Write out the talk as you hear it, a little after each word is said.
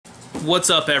What's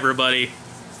up, everybody?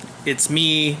 It's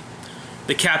me,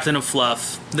 the Captain of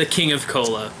Fluff, the King of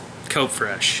Cola, Cope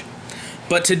Fresh.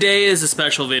 But today is a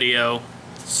special video,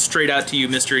 straight out to you,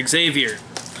 Mr. Xavier.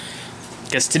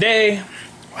 Because today,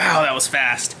 wow, that was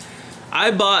fast. I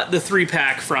bought the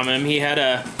 3-pack from him. He had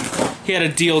a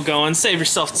deal going. Save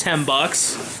yourself 10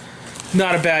 bucks.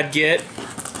 Not a bad get.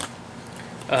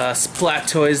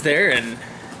 Splatoys there in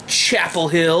Chapel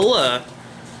Hill,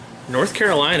 North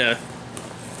Carolina.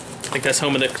 I think that's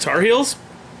home of the Tar Heels,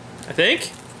 I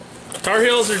think. Tar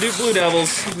Heels or Duke Blue Devils.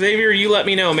 Xavier, you let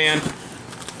me know, man.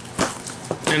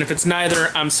 And if it's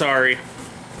neither, I'm sorry.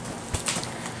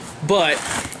 But,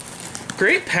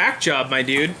 great pack job, my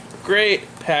dude.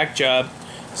 Great pack job.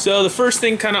 So the first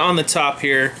thing kind of on the top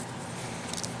here,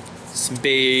 some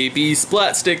baby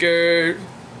Splat sticker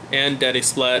and Daddy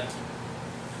Splat.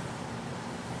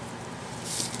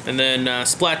 And then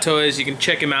Splatoys, you can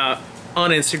check him out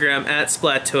on Instagram at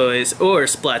Splatoys or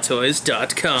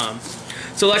Splatoys.com.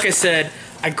 So like I said,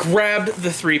 I grabbed the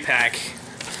 3-pack.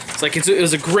 It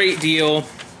was a great deal.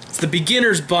 It's the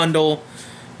beginner's bundle.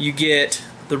 You get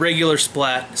the regular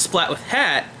Splat with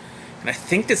hat, and I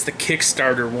think it's the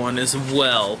Kickstarter one as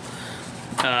well.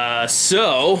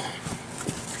 So,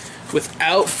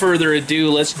 without further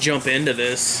ado, let's jump into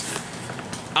this.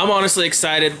 I'm honestly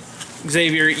excited.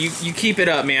 Xavier, you keep it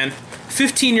up, man.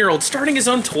 15-year-old starting his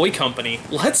own toy company.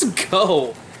 Let's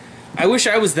go. I wish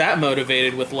I was that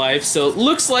motivated with life. So it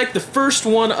looks like the first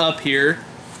one up here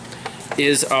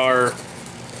is our...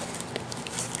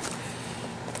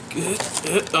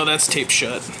 Oh, that's taped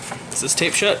shut. Is this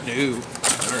taped shut? No.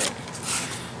 Alright.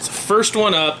 So first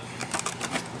one up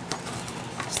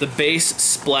is the base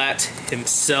Splat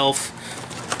himself.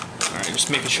 Alright, just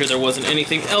making sure there wasn't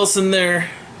anything else in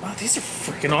there. Wow, these are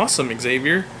freaking awesome,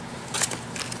 Xavier.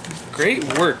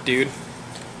 Great work, dude.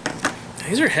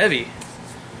 These are heavy.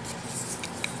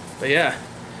 But yeah,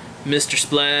 Mr.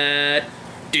 Splat.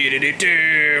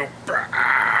 Do-do-do-do.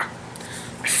 I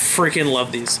freaking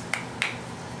love these.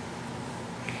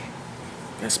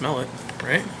 I smell it,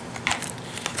 right?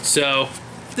 So,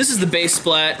 this is the base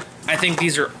Splat. I think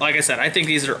these are, like I said, I think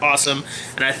these are awesome,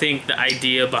 and I think the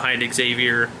idea behind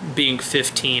Xavier being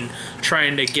 15,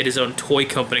 trying to get his own toy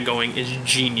company going is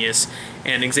genius.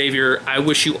 And Xavier, I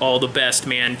wish you all the best,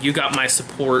 man. You got my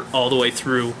support all the way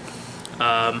through.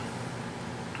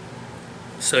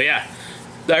 So yeah,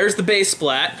 there's the base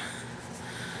Splat.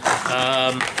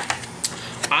 I'm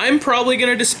probably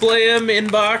gonna display him in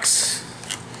box.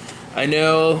 I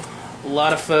know a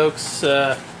lot of folks.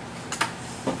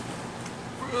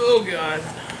 Oh god.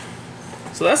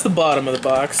 So that's the bottom of the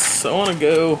box. So I want to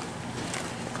go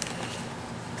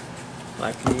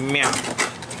like meow.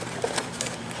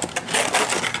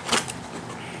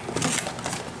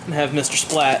 And have Mr.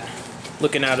 Splat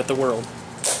looking out at the world.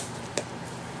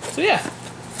 So yeah.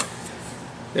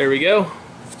 There we go.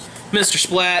 Mr.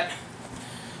 Splat.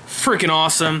 Freaking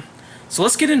awesome. So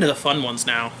let's get into the fun ones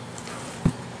now.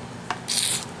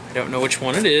 I don't know which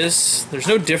one it is. There's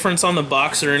no difference on the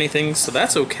box or anything, so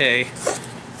that's okay.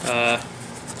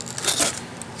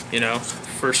 You know,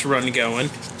 first run going.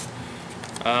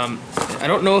 I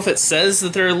don't know if it says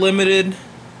that they're limited,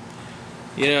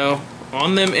 you know,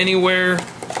 on them anywhere.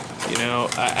 You know,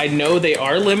 I know they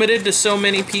are limited to so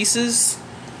many pieces.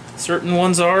 Certain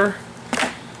ones are.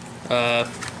 Like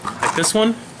this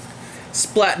one.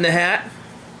 Splat in the hat.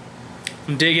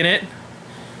 I'm digging it.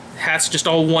 Hat's just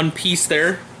all one piece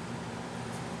there.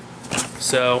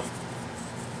 So,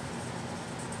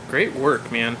 great work,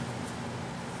 man.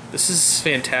 This is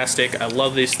fantastic. I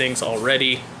love these things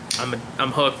already.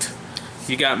 I'm hooked.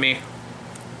 You got me.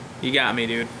 You got me,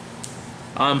 dude.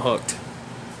 I'm hooked.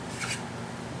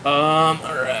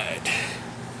 Alright.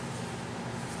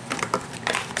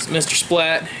 So Mr.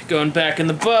 Splat going back in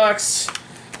the box.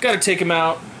 Gotta take him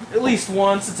out at least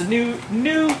once. It's a new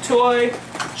toy.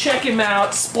 Check him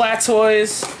out.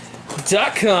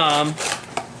 Splatoys.com.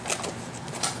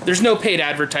 There's no paid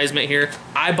advertisement here.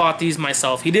 I bought these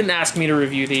myself. He didn't ask me to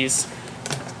review these.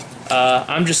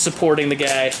 I'm just supporting the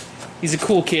guy. He's a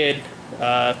cool kid.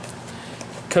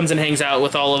 Comes and hangs out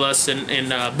with all of us in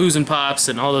Booze and Pops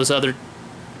and all those other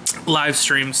live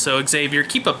streams. So Xavier,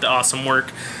 keep up the awesome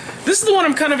work. This is the one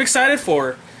I'm kind of excited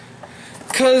for.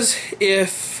 Because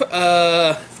if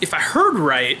I heard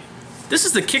right, this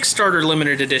is the Kickstarter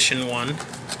limited edition one.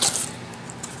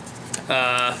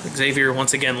 Xavier,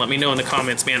 once again, let me know in the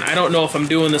comments, man. I don't know if I'm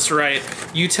doing this right.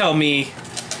 You tell me.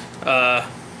 Yeah.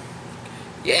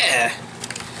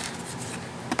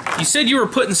 You said you were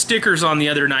putting stickers on the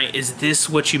other night. Is this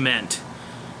what you meant?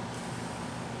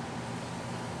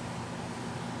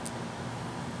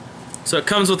 So it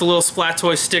comes with a little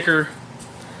Splatoys sticker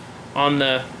on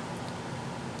the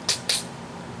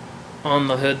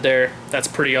hood there. That's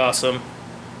pretty awesome.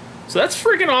 So that's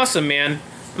freaking awesome, man.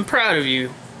 I'm proud of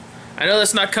you. I know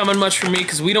that's not coming much from me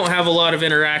because we don't have a lot of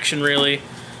interaction really.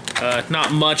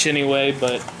 Not much anyway,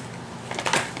 but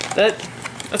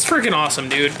that's freaking awesome,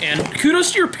 dude. And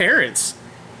kudos to your parents.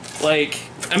 Like,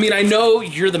 I mean, I know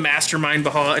you're the mastermind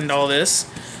behind all this,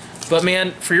 but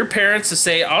man, for your parents to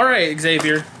say, all right,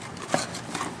 Xavier,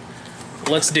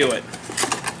 let's do it.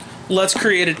 Let's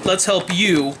create it. Let's help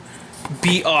you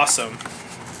be awesome.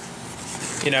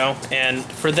 You know, and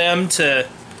for them to,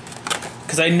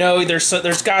 because I know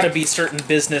there's got to be certain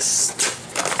business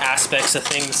aspects of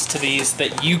things to these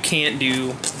that you can't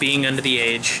do being under the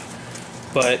age,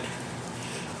 but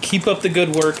keep up the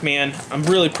good work, man. I'm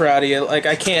really proud of you. Like,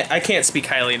 I can't speak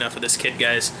highly enough of this kid,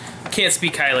 guys. I can't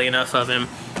speak highly enough of him.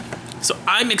 So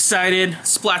I'm excited.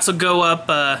 Splats will go up,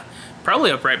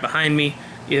 probably up right behind me.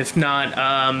 If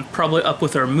not, probably up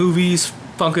with our movies,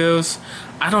 Funkos.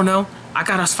 I don't know. I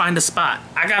gotta find a spot.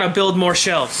 I gotta build more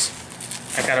shelves.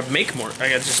 I gotta make more. I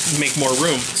gotta just make more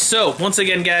room. So, once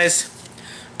again, guys,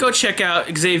 go check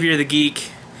out Xavier the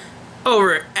Geek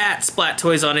over at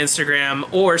Splatoys on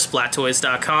Instagram or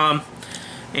Splatoys.com.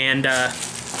 And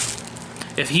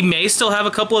if he may still have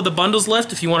a couple of the bundles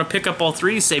left, if you want to pick up all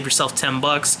three, save yourself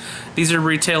 $10. These are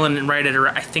retailing right at,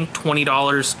 I think,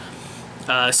 $20.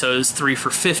 So it's 3 for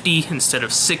 $50 instead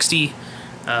of $60.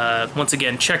 Once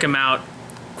again, check them out.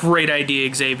 Great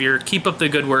idea, Xavier. Keep up the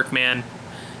good work, man.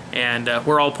 And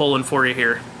we're all pulling for you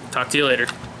here. Talk to you later.